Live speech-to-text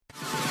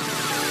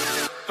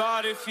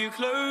out if you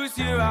close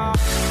your eyes.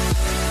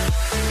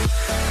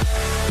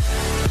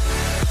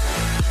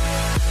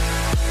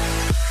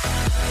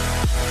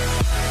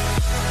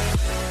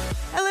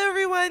 Hello,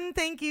 everyone.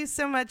 Thank you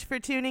so much for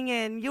tuning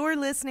in. You're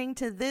listening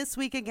to This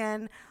Week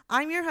Again.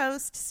 I'm your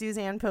host,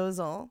 Suzanne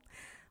Posel.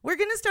 We're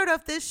going to start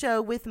off this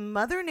show with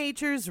Mother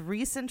Nature's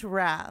recent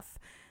wrath,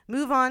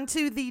 move on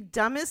to the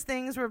dumbest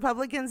things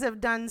Republicans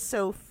have done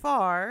so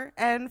far,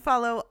 and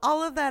follow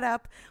all of that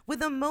up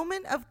with a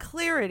moment of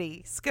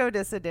clarity,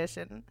 SCOTUS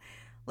edition.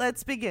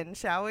 Let's begin,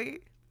 shall we?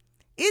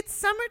 It's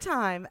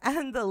summertime,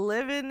 and the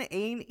living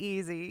ain't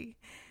easy.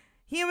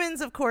 Humans,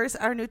 of course,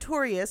 are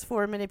notorious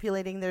for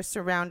manipulating their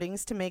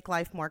surroundings to make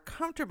life more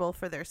comfortable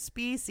for their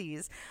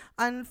species.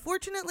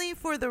 Unfortunately,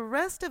 for the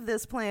rest of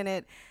this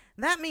planet,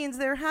 that means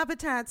their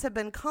habitats have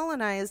been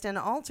colonized and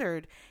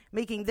altered,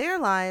 making their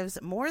lives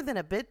more than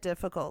a bit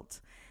difficult.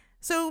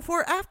 So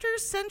for after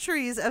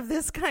centuries of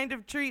this kind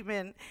of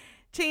treatment,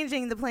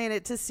 changing the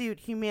planet to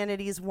suit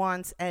humanity's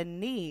wants and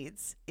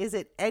needs, is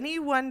it any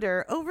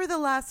wonder over the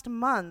last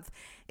month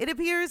it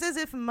appears as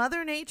if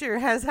Mother Nature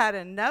has had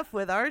enough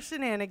with our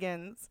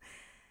shenanigans?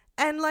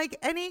 And like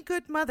any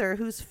good mother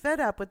who's fed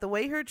up with the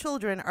way her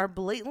children are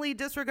blatantly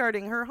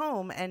disregarding her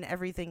home and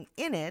everything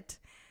in it,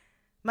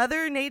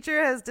 Mother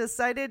Nature has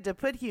decided to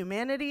put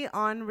humanity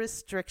on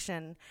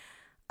restriction.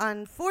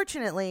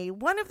 Unfortunately,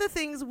 one of the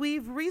things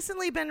we've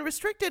recently been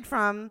restricted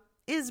from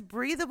is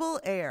breathable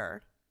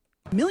air.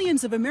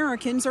 Millions of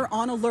Americans are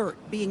on alert,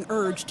 being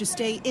urged to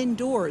stay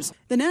indoors.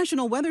 The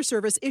National Weather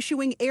Service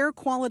issuing air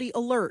quality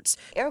alerts.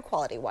 Air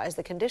quality-wise,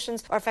 the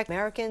conditions are affecting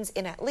Americans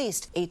in at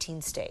least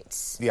 18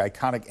 states. The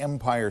iconic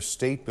Empire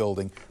State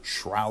Building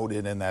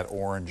shrouded in that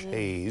orange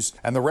haze.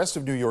 And the rest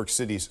of New York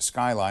City's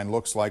skyline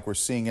looks like we're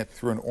seeing it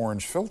through an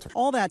orange filter.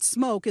 All that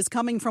smoke is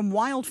coming from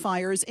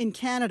wildfires in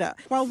Canada.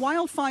 While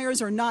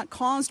wildfires are not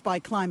caused by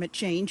climate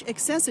change,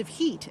 excessive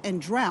heat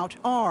and drought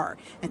are.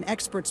 And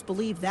experts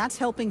believe that's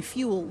helping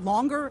fuel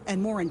longer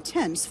and more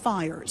intense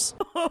fires.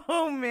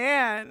 Oh,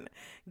 man.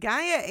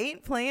 Gaia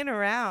ain't playing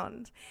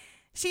around.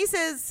 She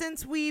says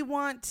since we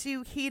want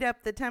to heat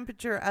up the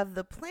temperature of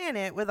the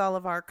planet with all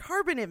of our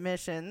carbon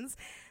emissions,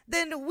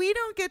 then we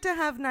don't get to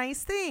have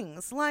nice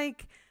things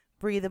like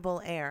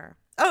breathable air.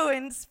 Oh,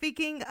 and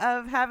speaking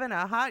of having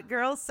a hot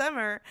girl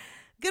summer,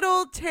 good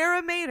old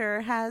Tara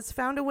Mater has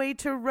found a way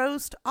to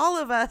roast all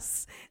of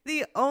us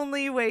the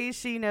only way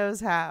she knows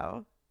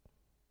how.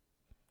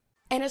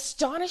 An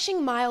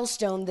astonishing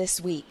milestone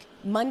this week.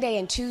 Monday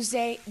and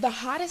Tuesday, the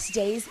hottest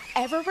days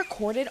ever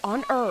recorded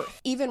on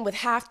Earth. Even with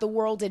half the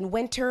world in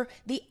winter,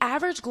 the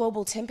average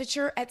global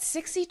temperature at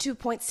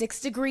 62.6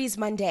 degrees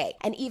Monday,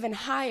 and even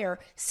higher,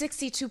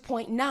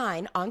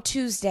 62.9 on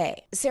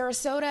Tuesday.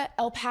 Sarasota,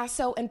 El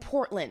Paso, and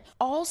Portland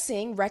all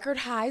seeing record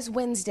highs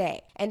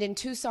Wednesday. And in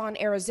Tucson,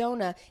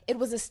 Arizona, it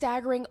was a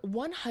staggering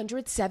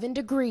 107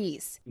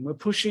 degrees. We're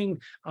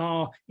pushing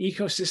our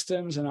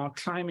ecosystems and our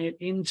climate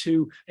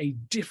into a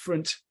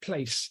different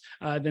place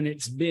than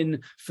it's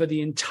been for the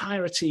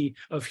entirety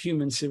of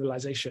human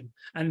civilization.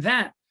 And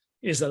that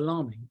is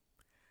alarming.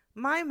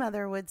 My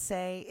mother would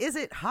say, "Is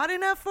it hot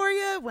enough for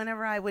you?"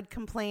 whenever I would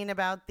complain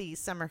about the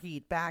summer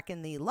heat back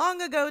in the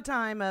long ago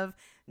time of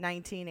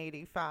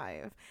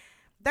 1985.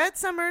 That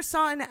summer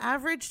saw an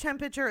average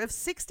temperature of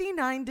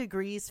 69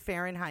 degrees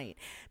Fahrenheit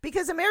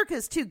because America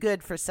is too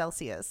good for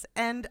Celsius,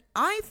 and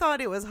I thought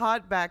it was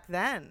hot back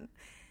then.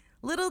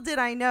 Little did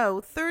I know,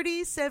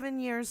 37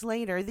 years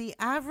later, the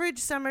average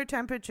summer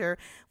temperature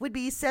would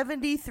be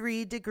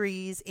 73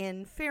 degrees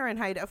in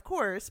Fahrenheit, of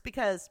course,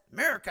 because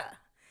America.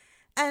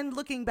 And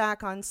looking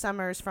back on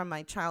summers from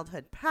my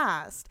childhood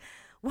past,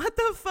 what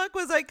the fuck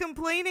was I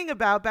complaining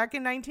about back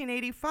in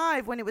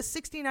 1985 when it was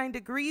 69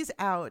 degrees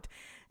out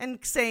and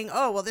saying,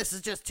 oh, well, this is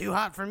just too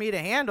hot for me to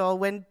handle,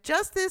 when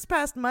just this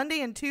past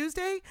Monday and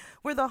Tuesday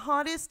were the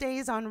hottest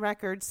days on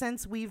record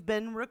since we've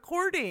been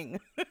recording.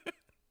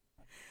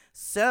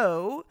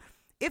 So,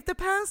 if the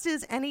past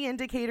is any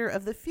indicator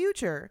of the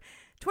future,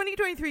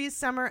 2023's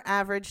summer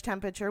average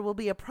temperature will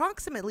be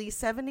approximately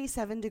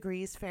 77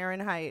 degrees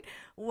Fahrenheit.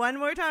 One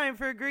more time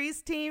for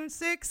Grease Team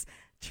 6,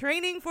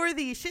 training for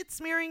the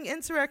shit-smearing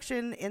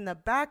insurrection in the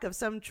back of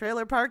some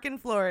trailer park in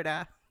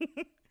Florida.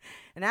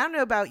 And I don't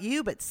know about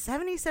you, but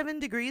 77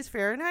 degrees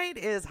Fahrenheit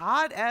is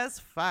hot as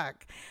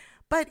fuck.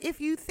 But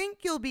if you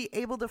think you'll be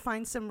able to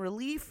find some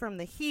relief from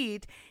the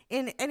heat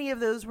in any of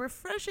those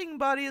refreshing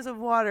bodies of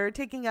water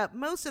taking up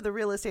most of the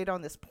real estate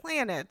on this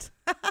planet,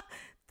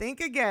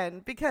 think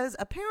again, because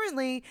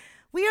apparently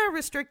we are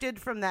restricted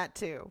from that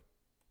too.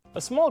 A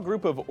small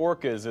group of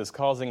orcas is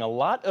causing a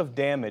lot of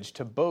damage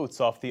to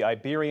boats off the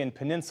Iberian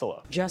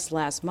Peninsula. Just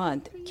last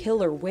month,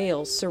 killer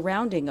whales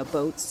surrounding a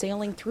boat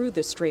sailing through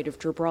the Strait of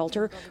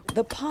Gibraltar.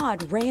 The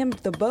pod rammed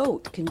the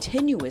boat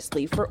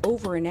continuously for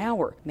over an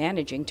hour,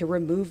 managing to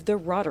remove the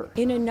rudder.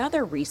 In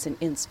another recent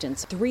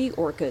instance, 3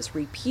 orcas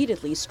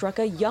repeatedly struck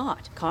a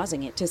yacht,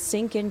 causing it to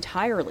sink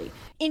entirely.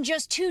 In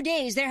just 2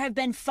 days, there have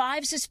been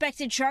 5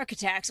 suspected shark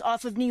attacks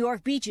off of New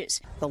York beaches.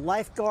 The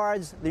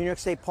lifeguards, the New York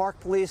State Park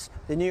Police,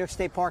 the New York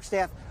State Park Park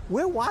staff,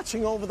 we're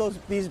watching over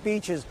these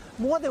beaches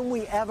more than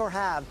we ever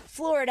have.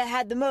 Florida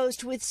had the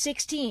most with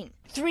 16.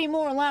 3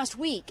 more last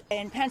week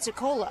in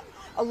Pensacola.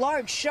 A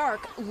large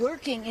shark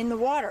lurking in the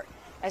water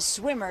as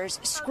swimmers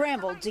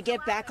scrambled to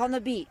get back on the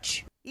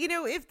beach. You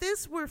know, if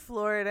this were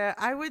Florida,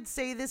 I would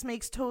say this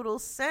makes total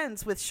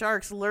sense with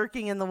sharks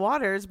lurking in the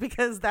waters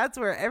because that's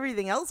where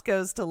everything else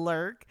goes to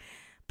lurk.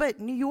 But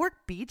New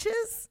York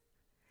beaches?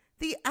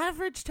 The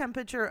average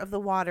temperature of the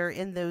water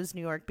in those New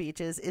York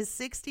beaches is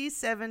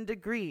 67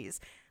 degrees,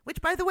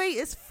 which, by the way,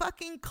 is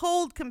fucking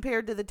cold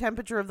compared to the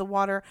temperature of the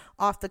water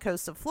off the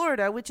coast of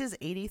Florida, which is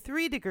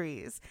 83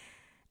 degrees.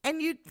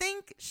 And you'd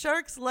think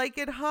sharks like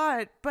it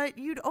hot, but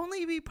you'd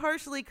only be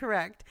partially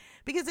correct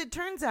because it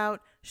turns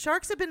out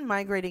sharks have been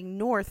migrating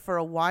north for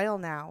a while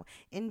now,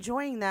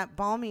 enjoying that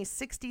balmy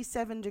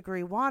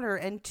 67-degree water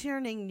and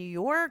turning New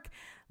York,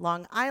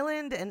 Long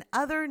Island, and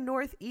other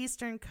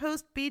northeastern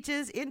coast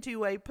beaches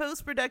into a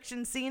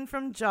post-production scene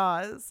from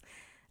Jaws.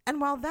 And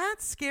while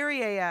that's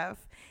scary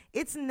AF,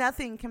 it's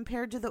nothing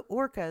compared to the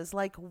orcas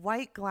like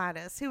White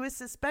Gladys, who is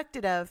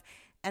suspected of,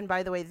 and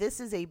by the way, this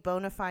is a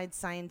bona fide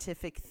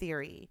scientific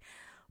theory,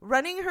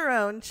 running her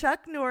own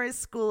Chuck Norris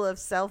School of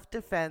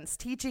Self-Defense,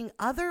 teaching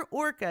other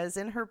orcas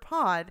in her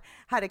pod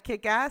how to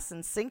kick ass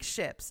and sink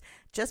ships,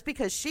 just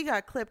because she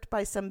got clipped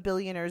by some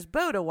billionaire's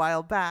boat a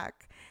while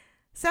back.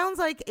 Sounds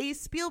like a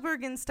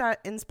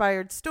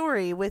Spielberg-inspired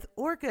story with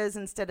orcas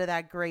instead of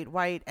that great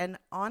white. And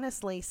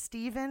honestly,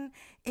 Steven,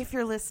 if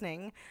you're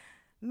listening,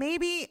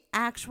 maybe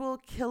actual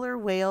killer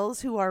whales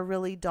who are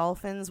really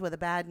dolphins with a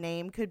bad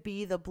name could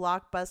be the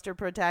blockbuster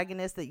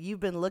protagonist that you've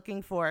been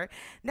looking for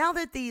now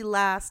that the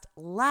last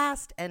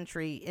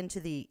entry into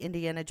the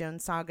Indiana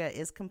Jones saga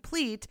is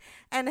complete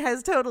and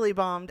has totally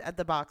bombed at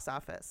the box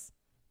office.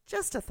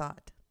 Just a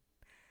thought.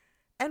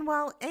 And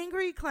while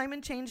angry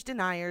climate change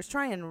deniers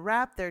try and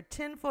wrap their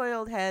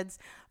tinfoiled heads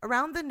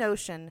around the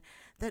notion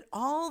that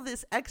all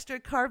this extra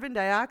carbon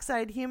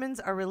dioxide humans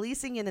are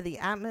releasing into the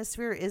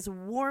atmosphere is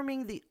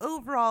warming the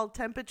overall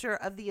temperature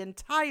of the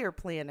entire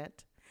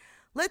planet,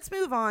 let's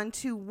move on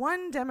to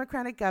one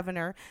Democratic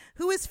governor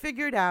who has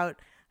figured out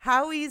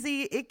how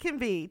easy it can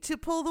be to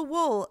pull the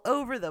wool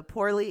over the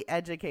poorly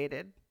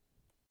educated.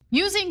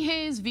 Using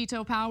his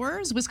veto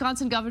powers,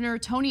 Wisconsin Governor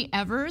Tony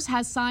Evers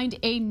has signed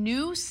a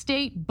new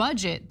state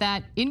budget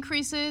that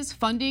increases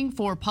funding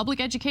for public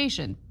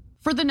education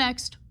for the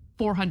next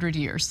 400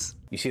 years.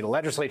 You see, the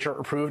legislature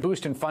approved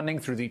boost in funding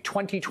through the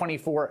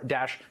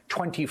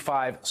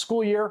 2024-25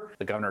 school year.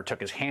 The governor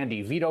took his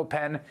handy veto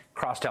pen,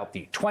 crossed out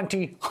the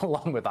 20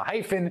 along with a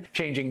hyphen,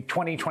 changing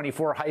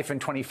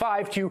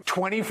 2024-25 to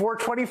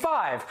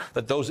 24-25.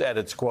 That those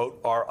edits, quote,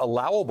 are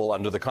allowable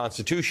under the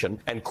Constitution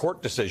and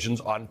court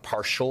decisions on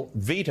partial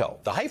veto.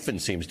 The hyphen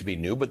seems to be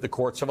new, but the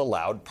courts have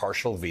allowed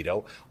partial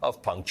veto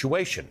of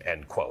punctuation,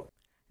 end quote.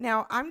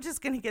 Now, I'm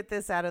just going to get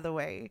this out of the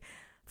way.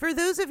 For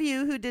those of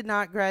you who did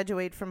not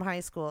graduate from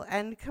high school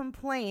and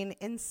complain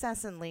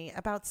incessantly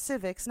about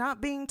civics not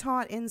being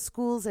taught in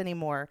schools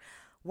anymore,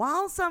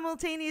 while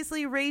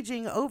simultaneously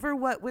raging over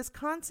what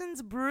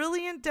Wisconsin's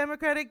brilliant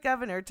Democratic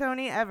governor,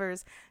 Tony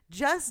Evers,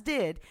 just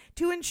did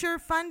to ensure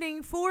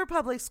funding for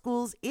public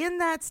schools in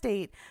that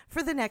state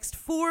for the next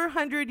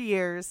 400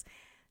 years,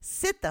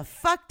 sit the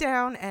fuck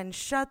down and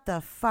shut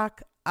the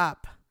fuck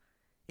up.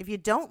 If you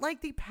don't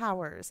like the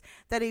powers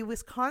that a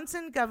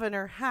Wisconsin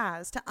governor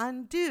has to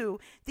undo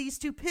the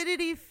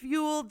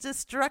stupidity-fueled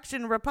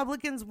destruction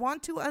Republicans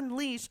want to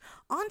unleash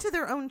onto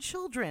their own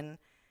children,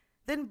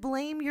 then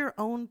blame your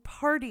own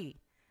party.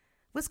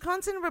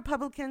 Wisconsin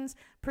Republicans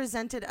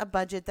presented a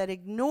budget that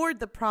ignored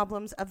the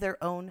problems of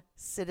their own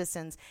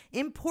citizens.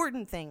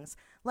 Important things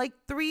like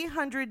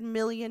 $300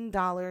 million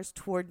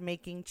toward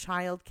making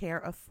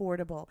childcare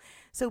affordable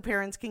so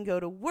parents can go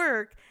to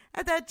work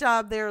at that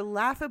job they're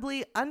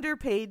laughably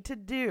underpaid to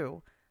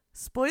do.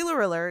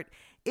 Spoiler alert,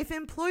 if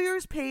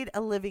employers paid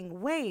a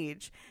living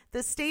wage,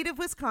 the state of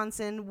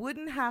Wisconsin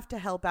wouldn't have to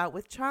help out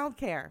with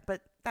childcare,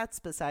 but that's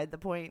beside the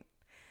point.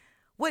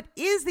 What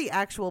is the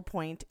actual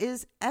point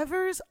is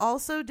Evers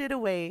also did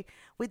away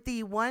with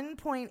the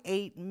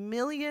 $1.8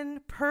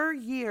 million per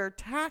year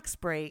tax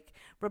break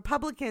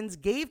Republicans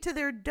gave to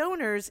their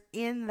donors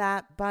in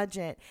that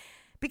budget.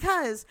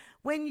 Because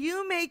when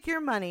you make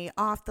your money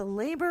off the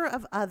labor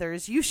of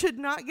others, you should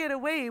not get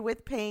away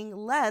with paying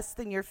less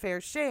than your fair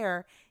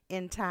share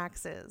in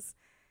taxes.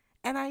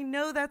 And I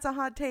know that's a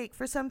hot take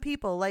for some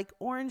people like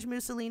Orange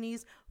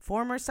Mussolini's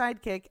former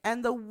sidekick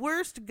and the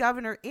worst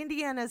governor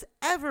Indiana's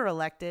ever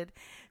elected,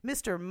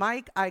 Mr.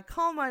 Mike, I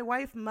call my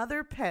wife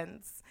Mother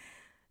Pence.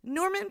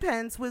 Norman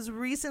Pence was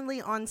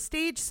recently on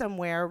stage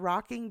somewhere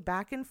rocking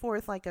back and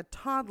forth like a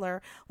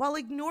toddler while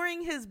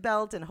ignoring his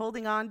belt and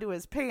holding on to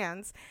his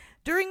pants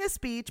during a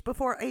speech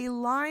before a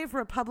live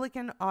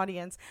Republican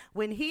audience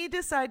when he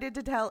decided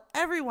to tell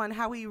everyone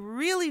how he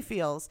really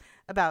feels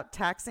about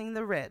taxing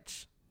the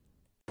rich.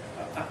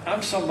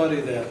 I'm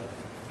somebody that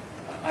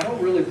I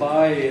don't really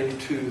buy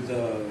into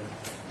the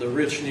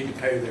rich need to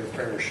pay their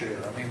fair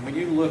share. I mean, when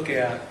you look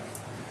at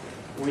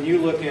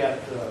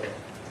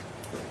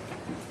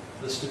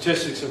the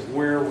statistics of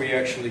where we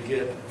actually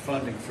get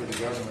funding for the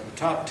government. The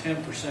top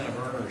 10%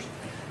 of earners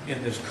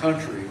in this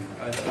country,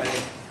 I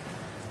think,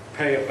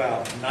 pay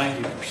about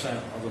 90%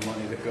 of the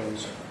money that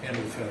goes into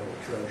the federal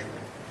treasury.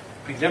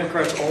 I mean,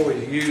 Democrats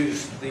always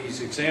use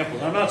these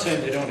examples. I'm not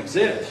saying they don't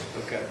exist,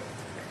 okay?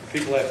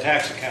 People have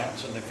tax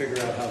accountants and they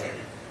figure out how to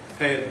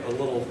pay a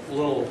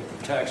little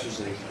tax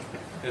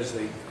as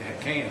they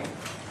can.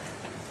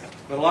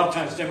 But a lot of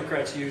times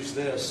Democrats use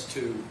this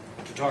to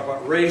talk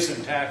about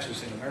raising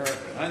taxes in America.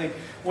 And I think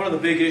one of the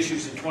big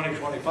issues in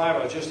 2025,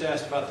 I was just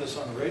asked about this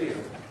on the radio.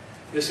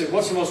 They said,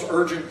 what's the most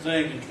urgent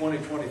thing in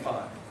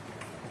 2025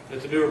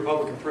 that the new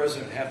Republican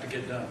president have to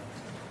get done?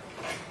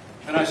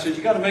 And I said,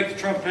 you got to make the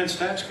Trump-Pence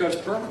tax cuts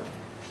permanent,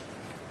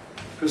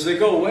 because they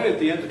go away at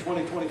the end of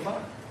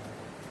 2025.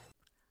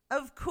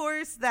 Of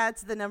course,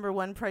 that's the number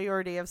one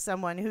priority of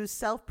someone whose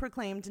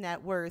self-proclaimed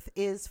net worth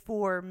is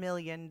 $4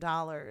 million.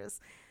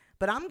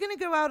 But I'm going to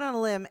go out on a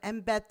limb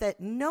and bet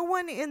that no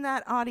one in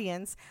that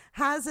audience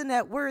has a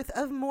net worth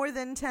of more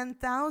than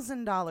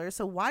 $10,000.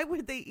 So why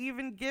would they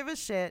even give a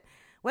shit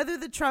whether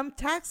the Trump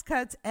tax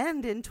cuts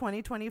end in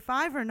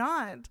 2025 or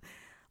not?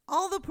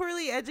 All the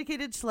poorly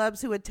educated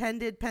schlubs who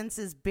attended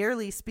Pence's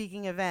barely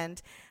speaking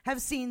event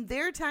have seen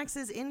their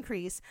taxes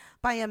increase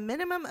by a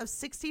minimum of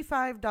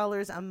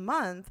 $65 a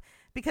month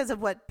because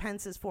of what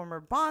Pence's former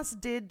boss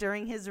did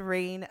during his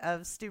reign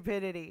of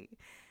stupidity.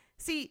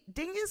 See,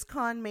 Genghis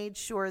Khan made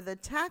sure the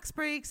tax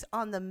breaks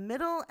on the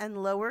middle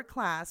and lower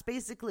class,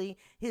 basically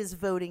his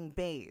voting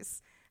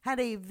base,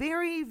 had a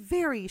very,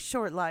 very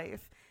short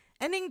life,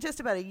 ending just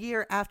about a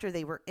year after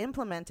they were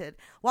implemented,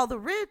 while the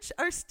rich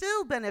are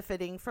still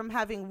benefiting from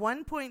having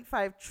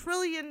 $1.5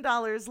 trillion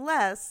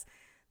less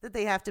that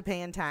they have to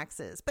pay in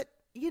taxes. But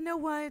you know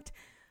what?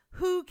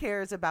 Who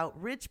cares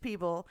about rich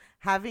people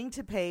having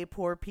to pay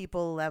poor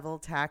people level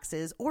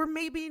taxes, or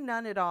maybe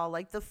none at all,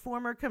 like the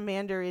former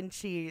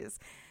commander-in-chief?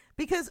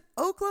 Because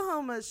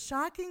Oklahoma's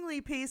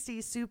shockingly pasty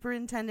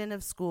superintendent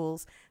of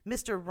schools,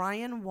 Mr.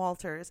 Ryan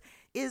Walters,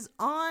 is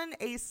on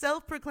a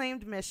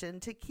self-proclaimed mission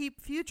to keep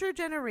future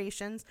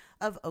generations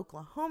of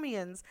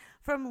Oklahomians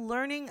from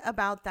learning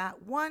about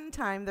that one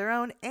time their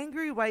own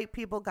angry white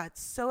people got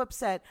so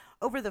upset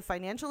over the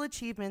financial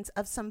achievements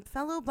of some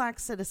fellow black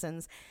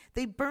citizens,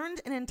 they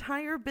burned an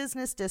entire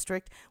business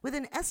district with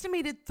an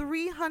estimated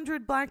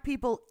 300 black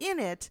people in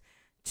it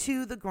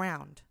to the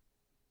ground.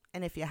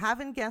 And if you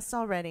haven't guessed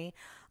already,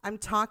 I'm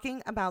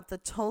talking about the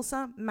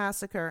Tulsa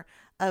Massacre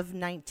of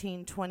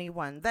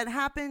 1921 that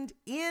happened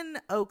in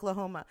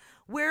Oklahoma,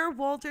 where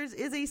Walters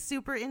is a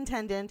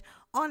superintendent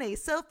on a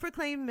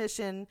self-proclaimed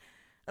mission,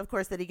 of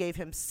course, that he gave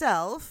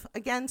himself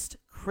against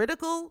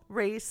critical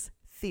race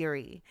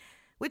theory,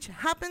 which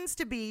happens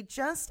to be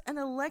just an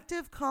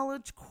elective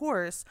college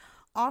course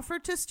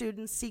offered to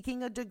students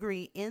seeking a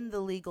degree in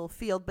the legal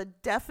field,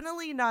 but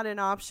definitely not an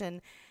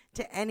option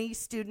to any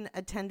student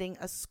attending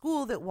a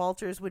school that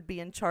Walters would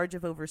be in charge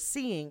of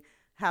overseeing.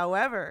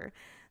 However,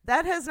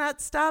 that has not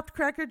stopped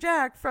Cracker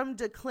Jack from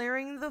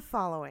declaring the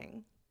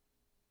following.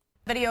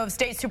 Video of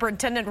State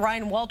Superintendent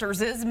Ryan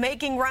Walters is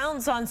making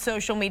rounds on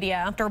social media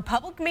after a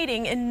public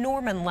meeting in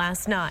Norman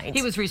last night.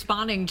 He was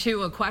responding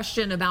to a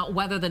question about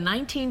whether the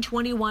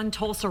 1921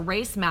 Tulsa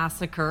Race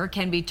Massacre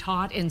can be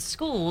taught in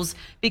schools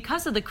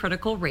because of the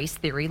critical race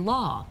theory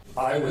law.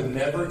 I would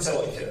never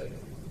tell a kid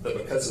that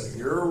because of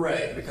your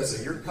array, because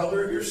of your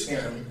color of your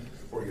skin,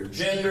 or your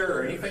gender,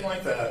 or anything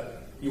like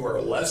that, you are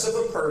less of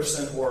a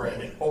person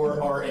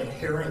or are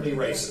inherently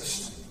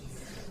racist.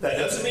 That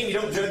doesn't mean you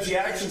don't judge the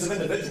actions of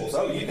individuals.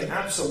 Oh, you can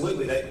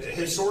absolutely.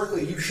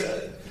 Historically, you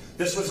should.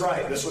 This was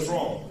right. This was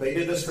wrong. They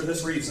did this for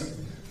this reason.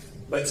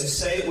 But to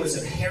say it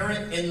was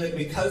inherent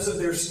because of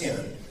their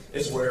skin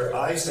is where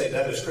I say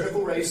that is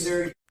critical race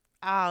theory.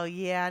 Oh,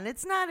 yeah, and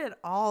it's not at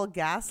all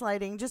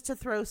gaslighting just to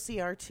throw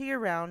CRT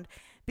around,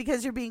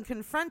 because you're being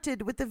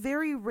confronted with the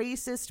very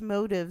racist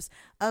motives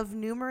of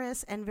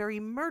numerous and very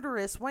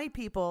murderous white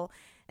people,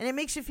 and it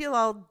makes you feel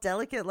all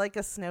delicate like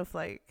a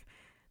snowflake.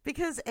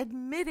 Because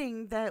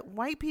admitting that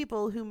white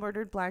people who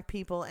murdered black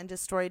people and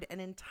destroyed an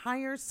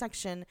entire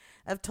section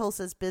of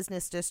Tulsa's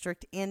business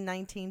district in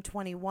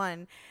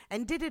 1921,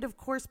 and did it, of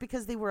course,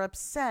 because they were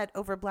upset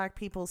over black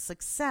people's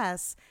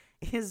success,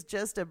 is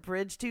just a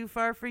bridge too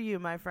far for you,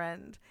 my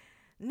friend.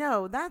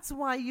 No, that's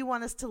why you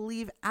want us to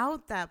leave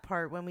out that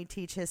part when we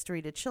teach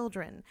history to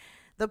children.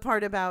 The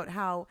part about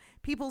how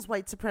people's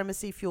white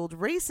supremacy-fueled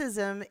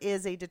racism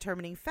is a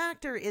determining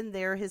factor in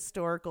their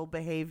historical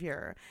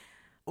behavior.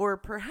 Or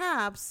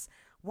perhaps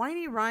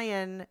Whitey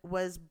Ryan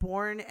was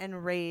born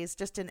and raised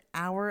just an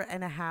hour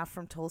and a half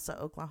from Tulsa,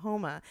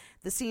 Oklahoma,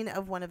 the scene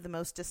of one of the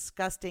most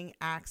disgusting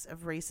acts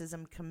of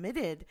racism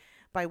committed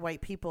by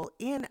white people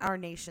in our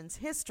nation's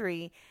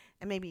history.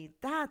 And maybe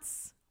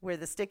that's where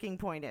the sticking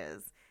point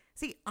is.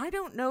 See, I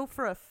don't know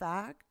for a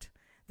fact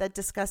that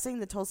discussing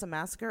the Tulsa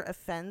Massacre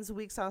offends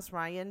Weak Sauce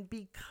Ryan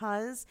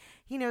because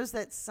he knows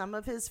that some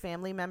of his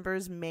family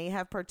members may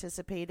have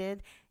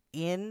participated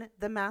in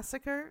the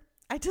massacre.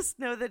 I just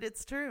know that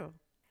it's true.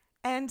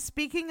 And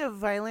speaking of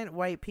violent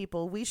white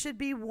people, we should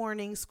be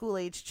warning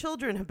school-age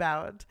children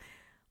about.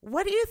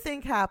 What do you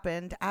think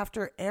happened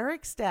after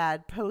Eric's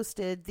dad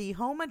posted the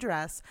home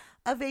address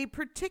of a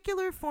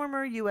particular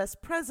former U.S.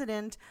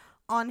 president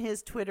on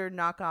his Twitter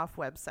knockoff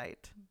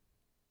website?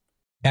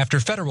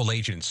 After federal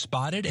agents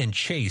spotted and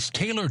chased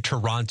Taylor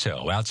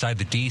Toronto outside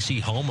the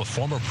D.C. home of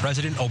former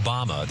President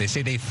Obama, they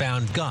say they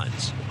found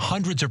guns,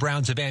 hundreds of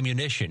rounds of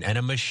ammunition, and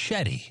a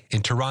machete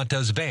in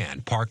Toronto's van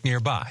parked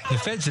nearby. The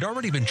feds had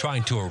already been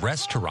trying to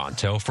arrest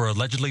Toronto for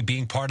allegedly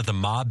being part of the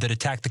mob that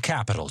attacked the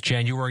Capitol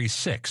January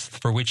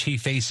 6th, for which he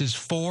faces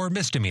 4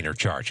 misdemeanor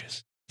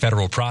charges.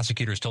 Federal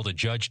prosecutors told a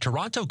judge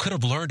Toronto could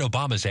have learned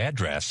Obama's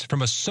address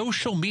from a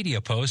social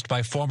media post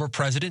by former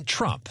President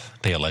Trump.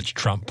 They allege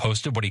Trump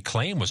posted what he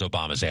claimed was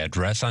Obama's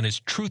address on his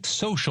Truth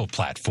Social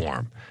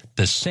platform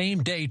the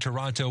same day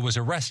Toronto was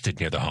arrested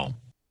near the home.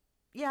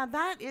 Yeah,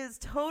 that is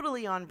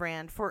totally on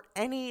brand for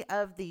any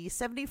of the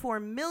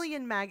 74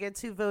 million maggots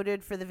who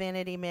voted for the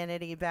Vanity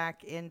Manity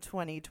back in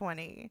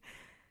 2020.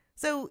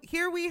 So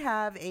here we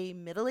have a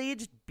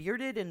middle-aged,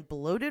 bearded, and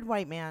bloated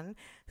white man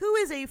who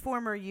is a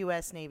former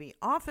U.S. Navy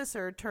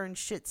officer turned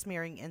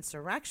shit-smearing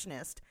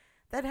insurrectionist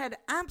that had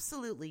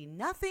absolutely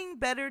nothing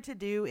better to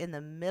do in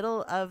the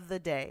middle of the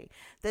day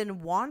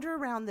than wander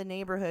around the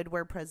neighborhood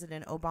where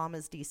President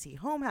Obama's D.C.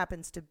 home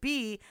happens to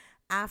be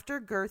after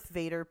Girth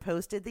Vader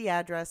posted the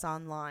address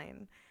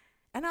online.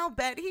 And I'll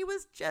bet he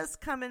was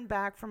just coming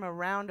back from a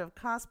round of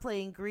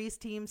cosplaying Grease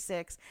Team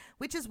 6,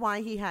 which is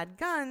why he had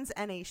guns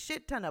and a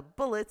shit ton of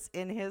bullets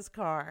in his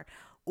car.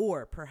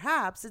 Or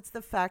perhaps it's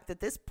the fact that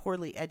this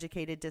poorly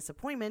educated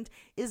disappointment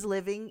is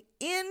living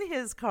in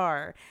his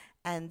car,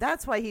 and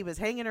that's why he was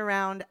hanging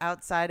around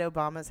outside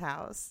Obama's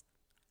house.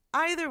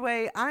 Either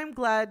way, I'm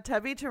glad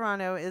Tubby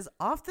Toronto is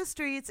off the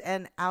streets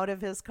and out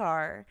of his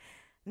car.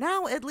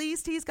 Now, at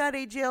least he's got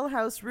a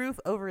jailhouse roof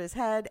over his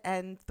head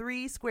and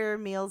 3 square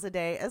meals a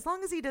day, as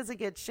long as he doesn't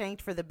get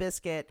shanked for the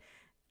biscuit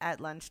at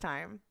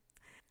lunchtime.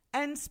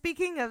 And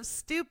speaking of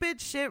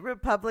stupid shit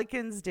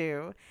Republicans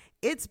do,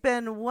 it's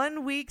been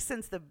 1 week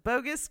since the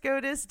bogus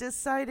SCOTUS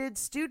decided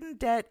student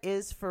debt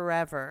is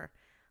forever,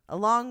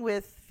 along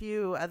with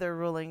few other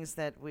rulings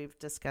that we've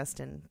discussed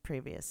in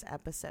previous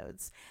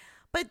episodes.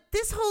 But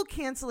this whole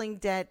canceling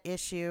debt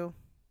issue,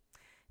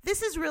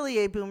 this is really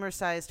a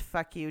boomer-sized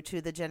fuck you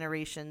to the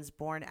generations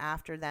born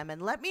after them. And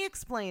let me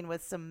explain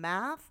with some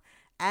math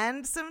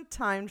and some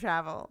time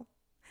travel.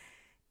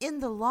 In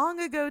the long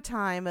ago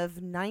time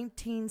of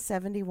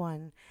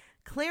 1971,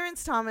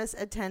 Clarence Thomas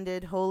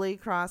attended Holy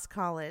Cross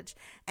College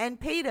and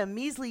paid a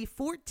measly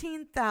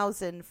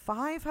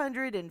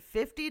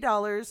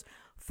 $14,550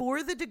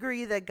 for the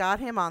degree that got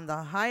him on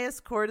the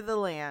highest court of the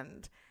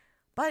land.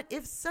 But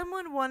if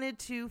someone wanted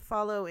to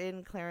follow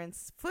in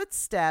Clarence's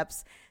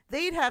footsteps,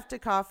 they'd have to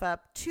cough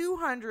up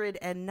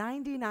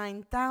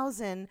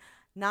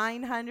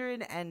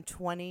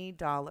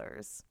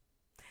 $299,920.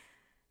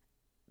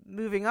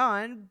 Moving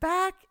on,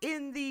 back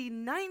in the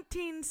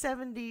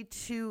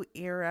 1972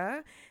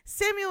 era,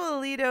 Samuel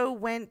Alito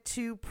went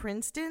to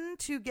Princeton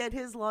to get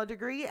his law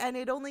degree, and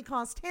it only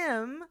cost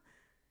him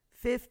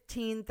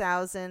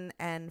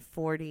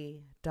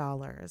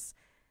 $15,040.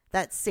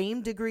 That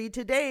same degree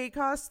today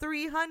costs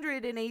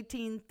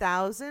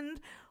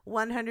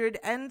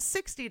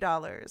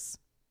 $318,160.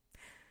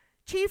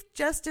 Chief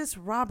Justice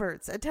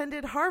Roberts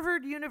attended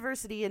Harvard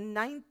University in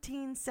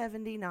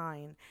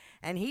 1979,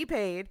 and he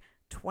paid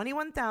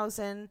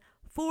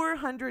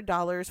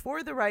 $21,400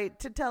 for the right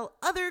to tell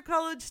other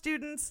college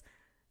students,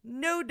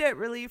 no debt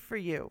relief for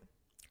you.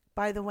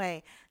 By the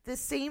way, the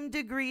same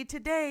degree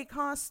today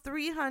costs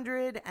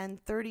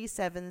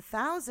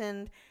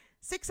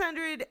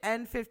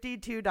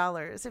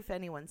 $337,652 if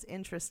anyone's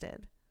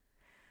interested.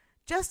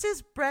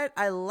 Justice Brett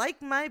I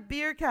Like My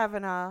Beer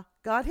Kavanaugh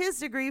got his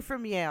degree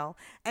from Yale,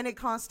 and it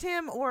cost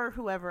him, or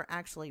whoever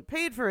actually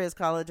paid for his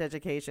college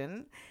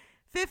education,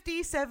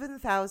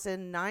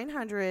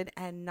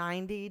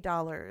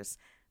 $57,990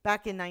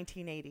 back in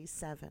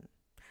 1987.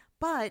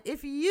 But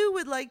if you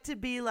would like to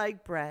be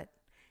like Brett,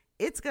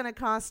 it's going to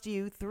cost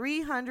you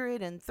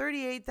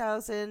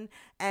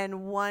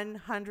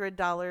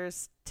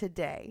 $338,100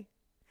 today.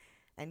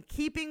 And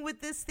keeping with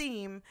this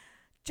theme,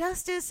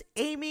 Justice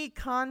Amy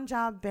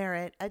Conjob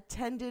Barrett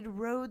attended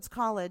Rhodes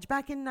College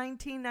back in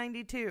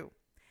 1992.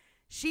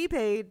 She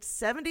paid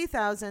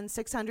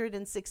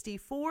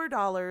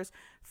 $70,664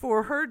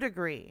 for her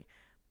degree,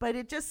 but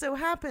it just so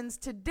happens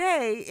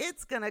today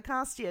it's going to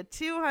cost you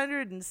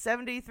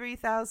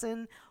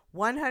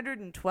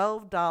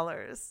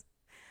 $273,112.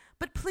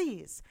 But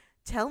please,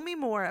 tell me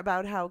more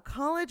about how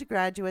college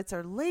graduates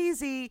are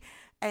lazy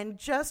and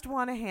just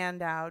want a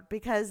handout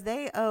because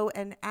they owe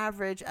an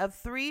average of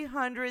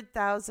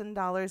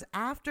 $300,000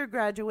 after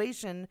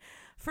graduation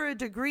for a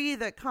degree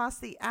that costs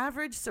the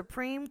average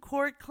Supreme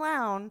Court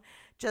clown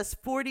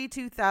just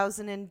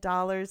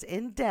 $42,000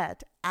 in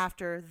debt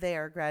after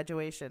their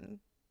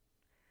graduation.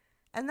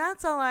 And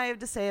that's all I have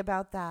to say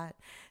about that.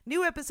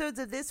 New episodes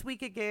of This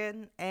Week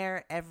Again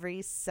air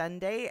every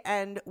Sunday,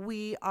 and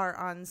we are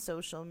on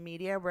social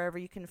media, wherever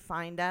you can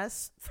find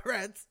us,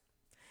 Threads.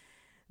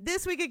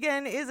 This Week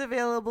Again is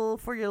available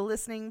for your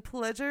listening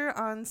pleasure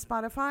on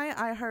Spotify,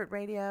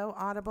 iHeartRadio,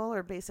 Audible,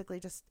 or basically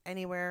just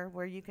anywhere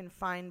where you can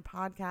find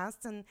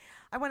podcasts. And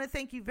I want to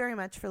thank you very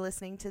much for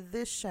listening to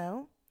this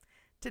show.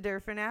 To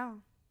for now.